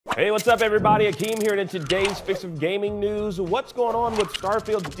Hey, what's up everybody? Akeem here, and in today's Fix of Gaming news, what's going on with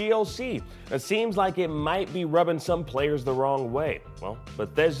Starfield's DLC? It seems like it might be rubbing some players the wrong way. Well,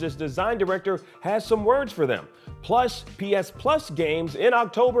 Bethesda's design director has some words for them. Plus, PS Plus games in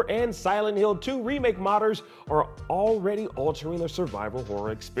October and Silent Hill 2 remake modders are already altering their survival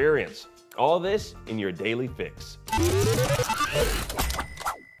horror experience. All this in your daily fix.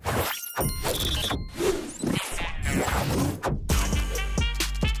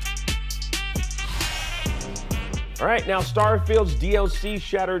 All right, now Starfield's DLC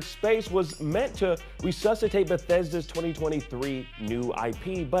Shattered Space was meant to resuscitate Bethesda's 2023 new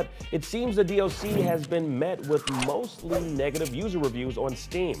IP, but it seems the DLC has been met with mostly negative user reviews on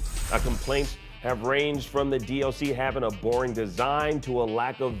Steam. Complaints have ranged from the DLC having a boring design to a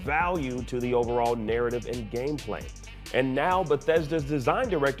lack of value to the overall narrative and gameplay. And now Bethesda's design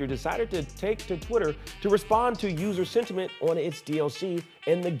director decided to take to Twitter to respond to user sentiment on its DLC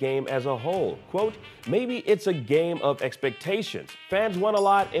and the game as a whole. Quote, "Maybe it's a game of expectations. Fans want a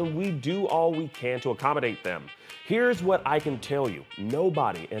lot and we do all we can to accommodate them. Here's what I can tell you.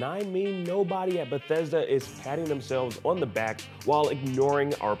 Nobody, and I mean nobody at Bethesda, is patting themselves on the back while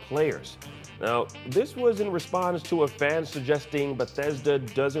ignoring our players." Now, this was in response to a fan suggesting Bethesda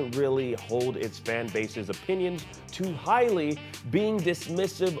doesn't really hold its fan base's opinions too highly, being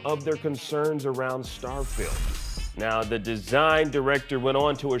dismissive of their concerns around Starfield. Now, the design director went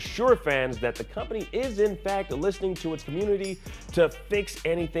on to assure fans that the company is in fact listening to its community to fix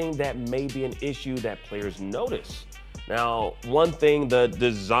anything that may be an issue that players notice. Now, one thing the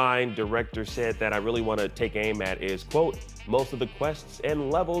design director said that I really want to take aim at is, quote, "Most of the quests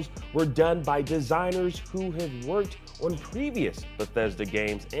and levels were done by designers who have worked on previous Bethesda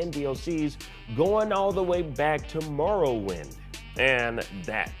games and DLCs, going all the way back to Morrowind." And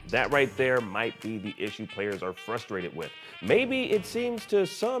that right there might be the issue players are frustrated with. Maybe it seems to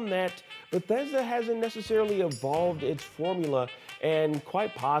some that Bethesda hasn't necessarily evolved its formula and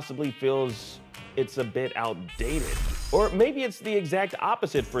quite possibly feels it's a bit outdated. Or maybe it's the exact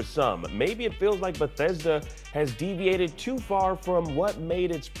opposite for some. Maybe it feels like Bethesda has deviated too far from what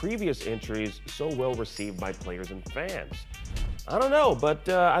made its previous entries so well received by players and fans. I don't know, but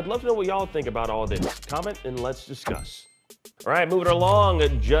I'd love to know what y'all think about all this. Comment and let's discuss. All right, moving along,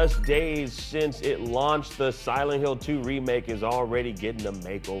 just days since it launched, the Silent Hill 2 remake is already getting a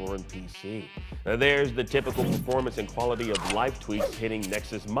makeover on PC. Now, there's the typical performance and quality of life tweaks hitting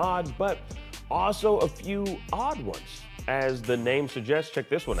Nexus mods, but also a few odd ones. As the name suggests, check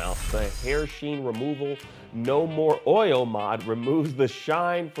this one out. The hair sheen removal no more oil mod removes the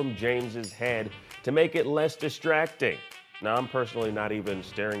shine from James's head to make it less distracting. Now, I'm personally not even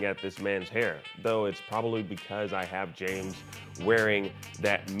staring at this man's hair, though it's probably because I have James wearing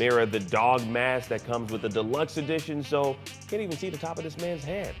that Mira the Dog mask that comes with the deluxe edition, so can't even see the top of this man's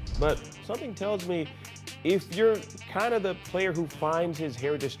head. But something tells me if you're kind of the player who finds his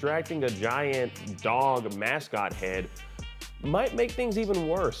hair distracting, a giant dog mascot head might make things even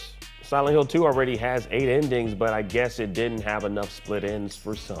worse. Silent Hill 2 already has 8 endings, but I guess it didn't have enough split ends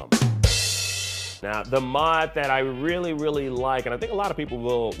for some. Now, the mod that I really like, and I think a lot of people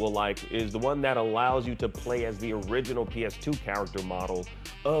will like, is the one that allows you to play as the original PS2 character model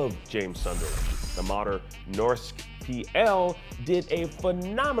of James Sunderland. The modder Norsk PL did a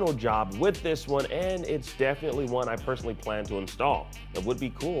phenomenal job with this one, and it's definitely one I personally plan to install. It would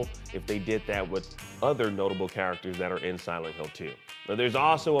be cool if they did that with other notable characters that are in Silent Hill 2. Now, there's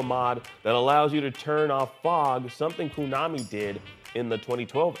also a mod that allows you to turn off fog, something Konami did in the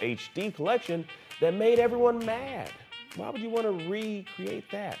 2012 HD collection that made everyone mad. Why would you want to recreate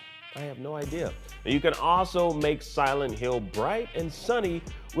that? I have no idea. You can also make Silent Hill bright and sunny,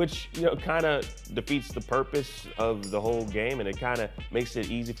 which, kind of defeats the purpose of the whole game, and it kind of makes it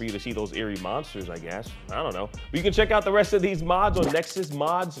easy for you to see those eerie monsters, I guess. I don't know. But you can check out the rest of these mods on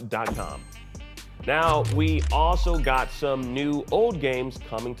nexusmods.com. Now, we also got some new old games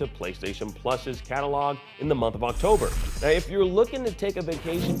coming to PlayStation Plus's catalog in the month of October. Now, if you're looking to take a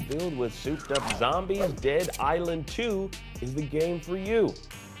vacation filled with souped-up zombies, Dead Island 2 is the game for you.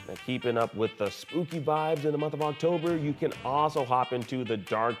 Now, keeping up with the spooky vibes in the month of October, you can also hop into the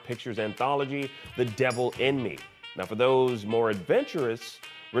Dark Pictures anthology, The Devil in Me. Now, for those more adventurous,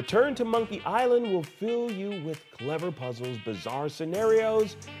 Return to Monkey Island will fill you with clever puzzles, bizarre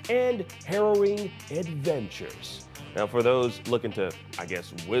scenarios, and harrowing adventures. Now, for those looking to,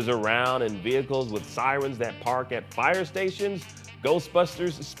 whiz around in vehicles with sirens that park at fire stations,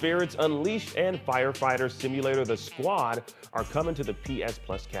 Ghostbusters, Spirits Unleashed, and Firefighter Simulator The Squad are coming to the PS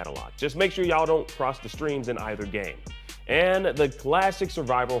Plus catalog. Just make sure y'all don't cross the streams in either game. And the classic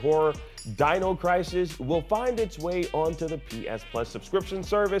survival horror Dino Crisis will find its way onto the PS Plus subscription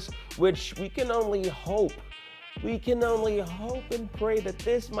service, which we can only hope and pray that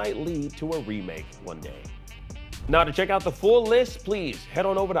this might lead to a remake one day. Now, to check out the full list, please head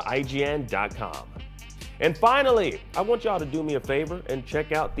on over to IGN.com. And finally, I want y'all to do me a favor and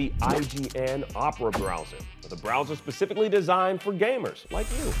check out the IGN Opera browser. The browser specifically designed for gamers like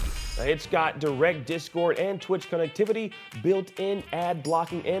you. It's got direct Discord and Twitch connectivity, built-in ad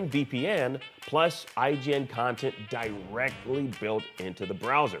blocking and VPN, plus IGN content directly built into the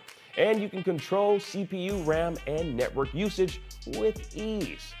browser. And you can control CPU, RAM, and network usage with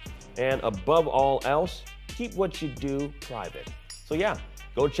ease. And above all else, keep what you do private. So yeah,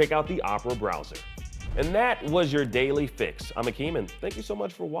 go check out the Opera browser. And that was your daily fix. I'm Akeem, and thank you so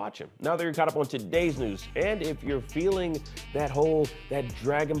much for watching. Now that you're caught up on today's news, and if you're feeling that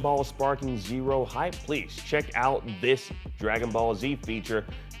Dragon Ball Sparking Zero hype, please check out this Dragon Ball Z feature,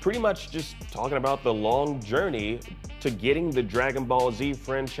 pretty much just talking about the long journey to getting the Dragon Ball Z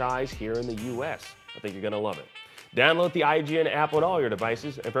franchise here in the US. I think you're gonna love it. Download the IGN app on all your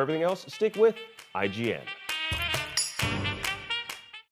devices, and for everything else, stick with IGN.